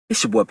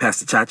It's your boy,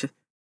 Pastor ChaChi.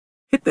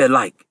 Hit that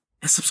like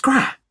and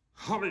subscribe.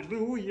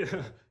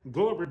 Hallelujah.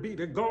 Glory be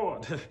to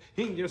God.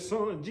 In your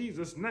son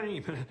Jesus'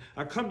 name,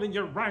 I come to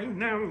you right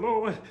now,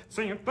 Lord,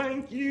 saying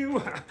thank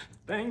you.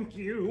 Thank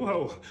you.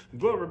 Oh,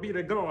 glory be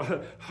to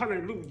God.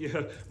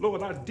 Hallelujah.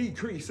 Lord, I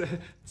decrease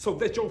so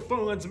that your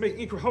funds may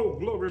increase. Oh,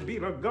 glory be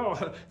to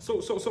God. So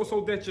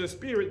that your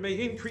spirit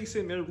may increase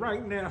in me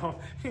right now.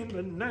 In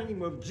the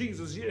name of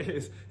Jesus,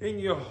 yes. In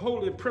your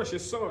holy,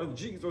 precious son,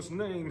 Jesus'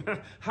 name,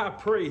 I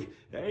pray.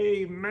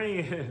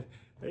 Amen.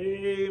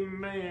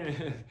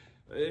 Amen.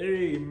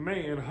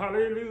 Amen.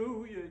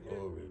 Hallelujah.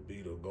 Glory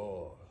be to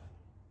God.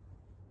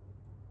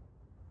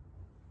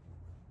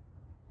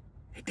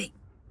 Hey, D.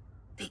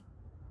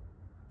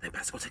 Hey,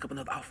 Pastor, go take up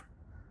another offering.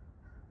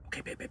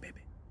 Okay, baby.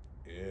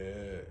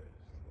 Yes.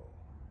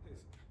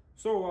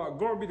 So,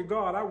 glory be to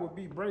God, I will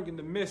be bringing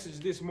the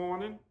message this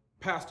morning.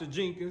 Pastor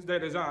Jenkins,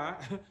 that is I.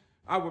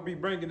 I will be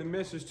bringing the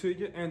message to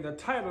you. And the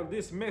title of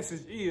this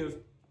message is,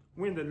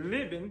 When the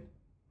Living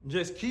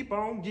Just Keep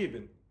On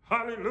Giving.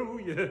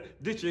 Hallelujah.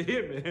 Did you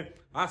hear me?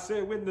 I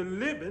said, when the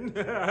living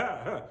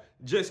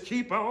just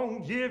keep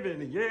on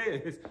giving.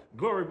 Yes.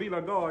 Glory be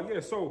to God.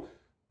 Yes. So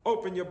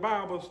open your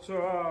Bibles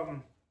to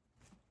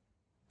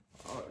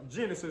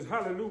Genesis.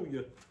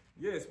 Hallelujah.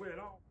 Yes, where it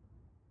all.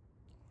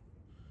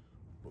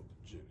 Book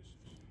of Genesis.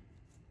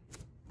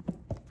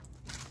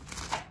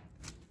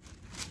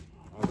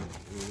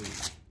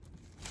 Hallelujah.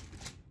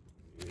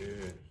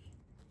 Yes.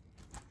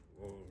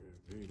 Glory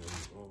be to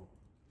God.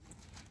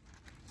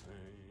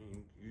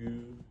 Thank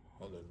you.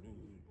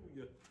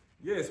 Hallelujah.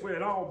 Yes, where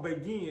it all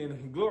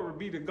began. Glory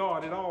be to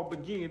God. It all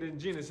began in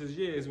Genesis.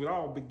 Yes, it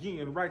all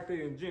began right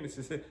there in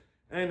Genesis.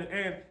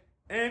 And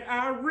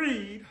I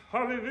read,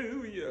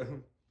 hallelujah,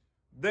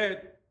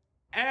 that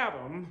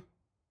Adam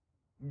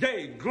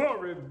gave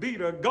glory be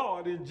to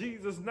God in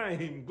Jesus'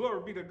 name.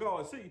 Glory be to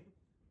God. See?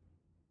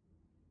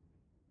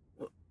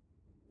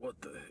 What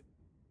the heck?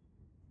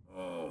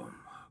 Oh,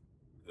 my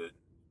goodness.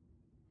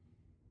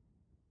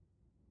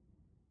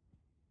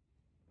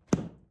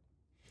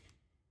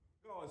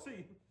 God,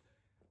 see,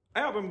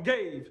 Adam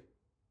gave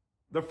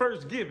the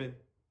first giving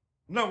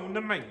known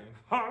to man.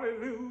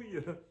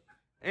 Hallelujah.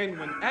 And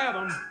when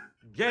Adam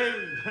gave,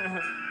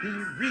 he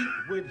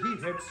reaped what he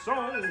had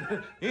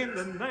sown in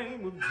the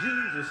name of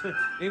Jesus.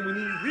 And when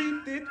he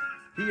reaped it,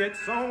 he had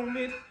sown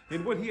it,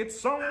 and what he had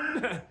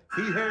sown,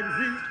 he had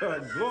reaped.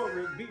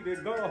 Glory be to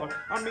God.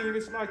 I mean,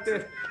 it's like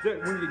that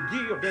when you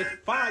give,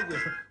 that fire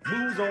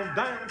moves on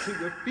down to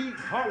your feet.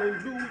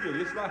 Hallelujah.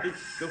 It's like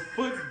the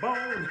foot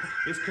bone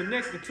is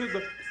connected to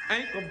the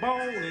ankle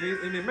bone,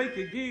 and it make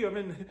you give,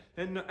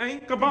 and the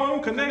ankle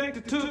bone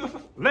connected to the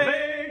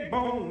leg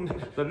bone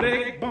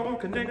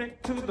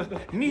connected to the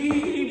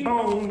knee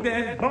bone,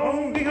 that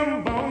bone,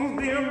 them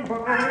bones.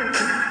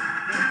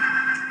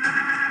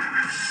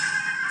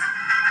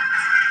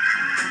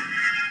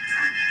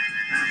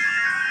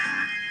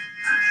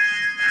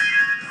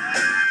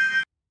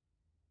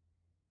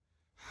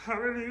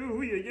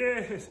 Hallelujah,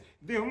 yes.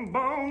 Them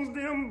bones.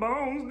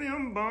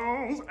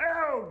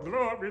 Oh,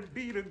 glory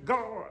be to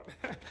God.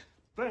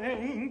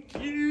 Thank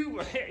you.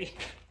 Hey,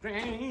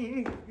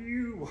 thank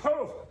you.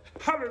 Oh,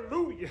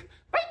 hallelujah.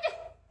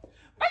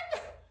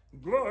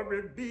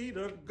 Glory be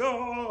to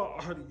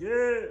God.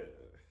 Yeah.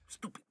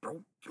 Stupid,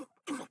 bro. Give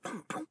me my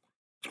phone, bro.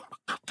 Give me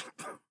my goddamn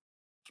phone.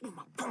 Give me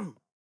my phone.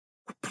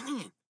 Quit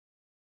playing.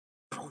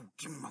 Bro,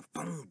 give me my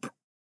phone, bro.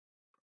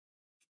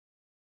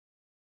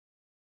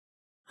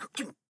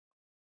 Give me.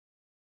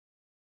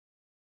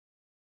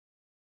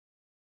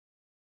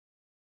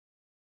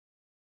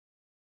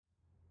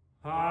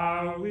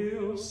 I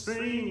will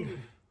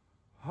sing,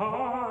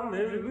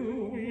 hallelujah.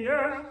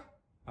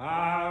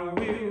 I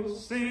will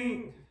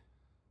sing,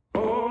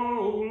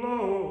 oh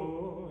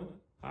Lord.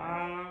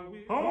 I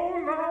will, oh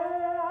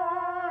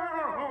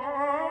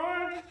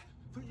Lord,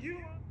 for you.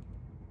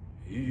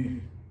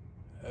 He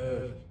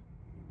has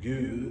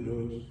given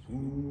us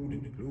food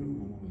and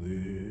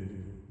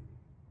clothing.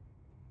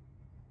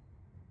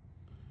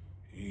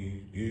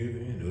 He's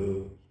given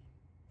us.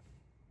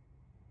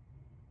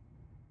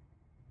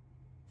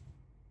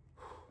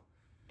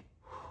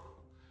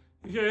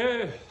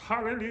 Yes,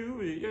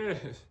 hallelujah,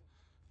 yes.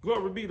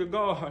 Glory be to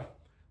God.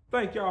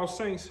 Thank y'all,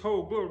 saints.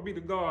 Oh, glory be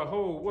to God.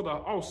 Oh, what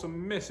an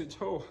awesome message.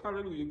 Oh,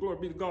 hallelujah, glory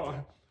be to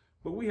God.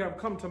 But we have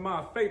come to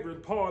my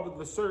favorite part of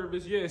the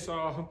service. Yes,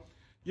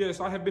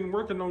 yes, I have been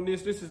working on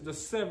this. This is the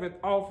 7th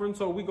offering,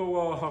 so we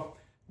go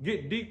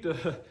get deep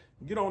to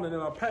get on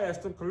and pass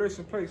them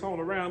collection plates on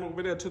around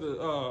over there to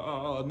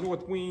the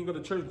north wing of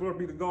the church. Glory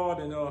be to God.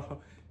 And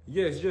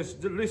yes,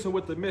 just listen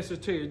what the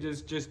message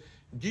tells. Just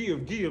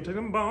give to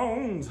them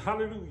bones.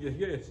 Hallelujah.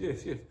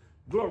 Yes.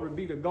 Glory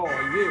be to God.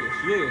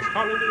 Yes.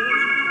 Hallelujah.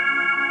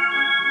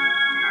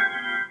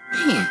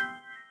 Man,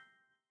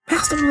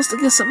 Pastor wants to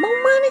get some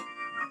more money?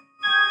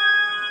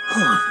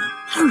 Oh,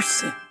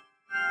 mercy.